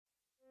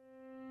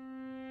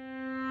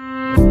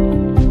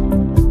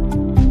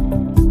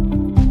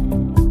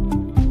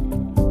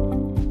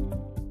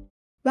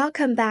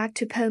Welcome back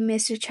to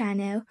PowMr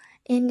channel.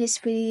 In this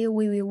video,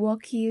 we will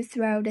walk you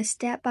through the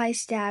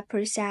step-by-step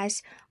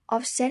process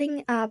of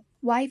setting up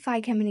Wi-Fi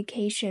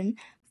communication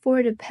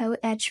for the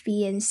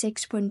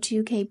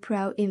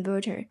POW-HVM6.2K-PRO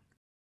inverter.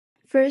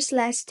 First,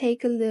 let's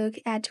take a look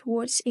at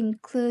what's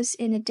included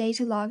in the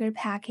data logger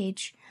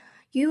package.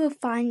 You will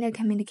find a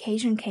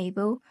communication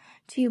cable,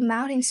 2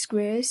 mounting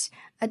screws,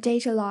 a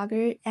data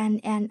logger, and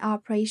an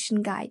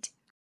operation guide.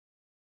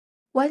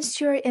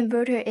 Once your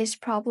inverter is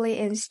properly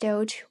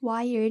installed,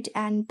 wired,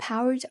 and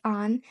powered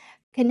on,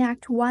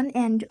 connect one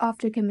end of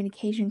the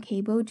communication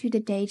cable to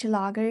the data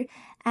logger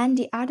and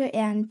the other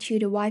end to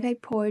the Wi-Fi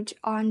port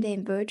on the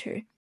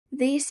inverter.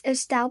 This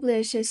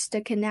establishes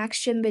the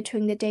connection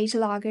between the data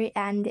logger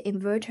and the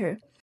inverter.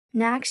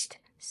 Next,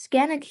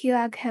 scan a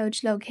QR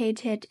code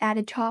located at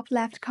the top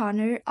left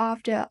corner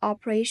of the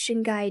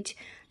operation guide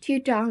to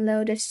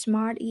download the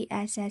Smart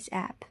ESS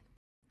app.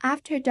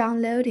 After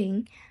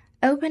downloading,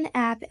 open the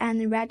app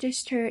and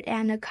register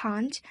an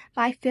account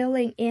by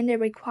filling in the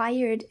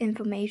required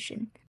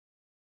information.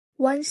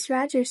 Once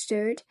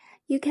registered,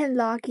 you can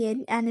log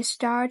in and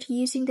start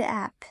using the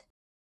app.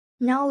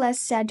 Now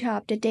let's set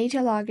up the data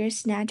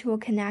logger's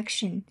network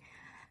connection.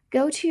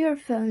 Go to your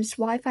phone's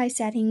Wi-Fi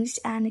settings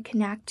and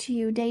connect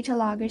to data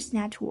logger's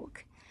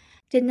network.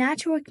 The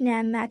network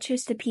name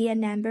matches the PN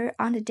number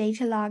on the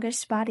data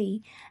logger's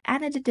body,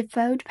 and the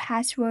default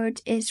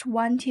password is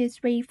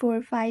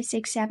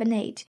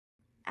 123456778.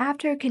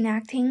 After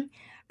connecting,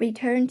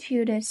 return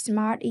to the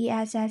Smart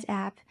ESS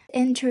app.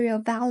 Enter your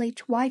valid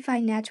Wi-Fi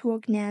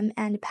network name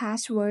and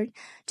password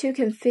to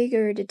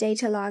configure the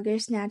data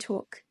logger's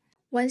network.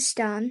 Once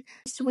done,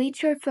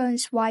 switch your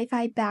phone's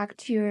Wi-Fi back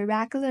to your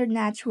regular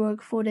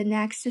network for the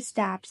next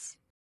steps.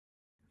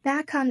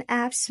 Back on the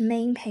app's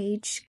main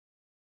page,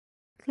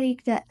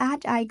 click the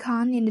Add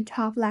icon in the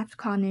top left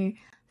corner.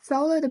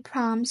 Follow the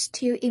prompts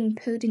to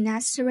input the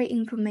necessary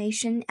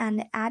information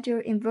and add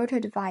your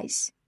inverter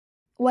device.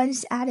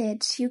 Once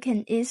added, you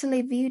can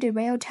easily view the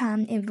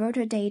real-time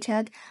inverter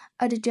data,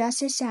 adjust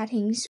the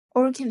settings,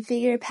 or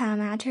configure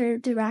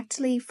PowMr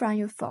directly from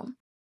your phone.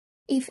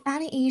 If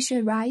any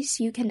issue arises,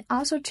 you can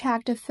also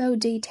check the full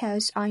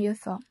details on your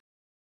phone.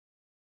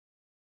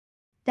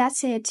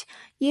 That's it.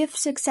 You've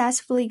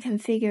successfully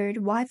configured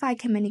Wi-Fi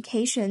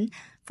communication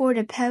for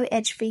the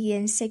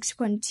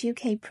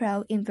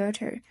POW-HVM6.2K-PRO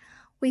inverter.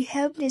 We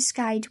hope this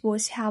guide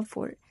was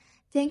helpful.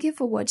 Thank you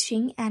for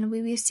watching, and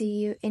we will see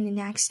you in the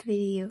next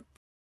video.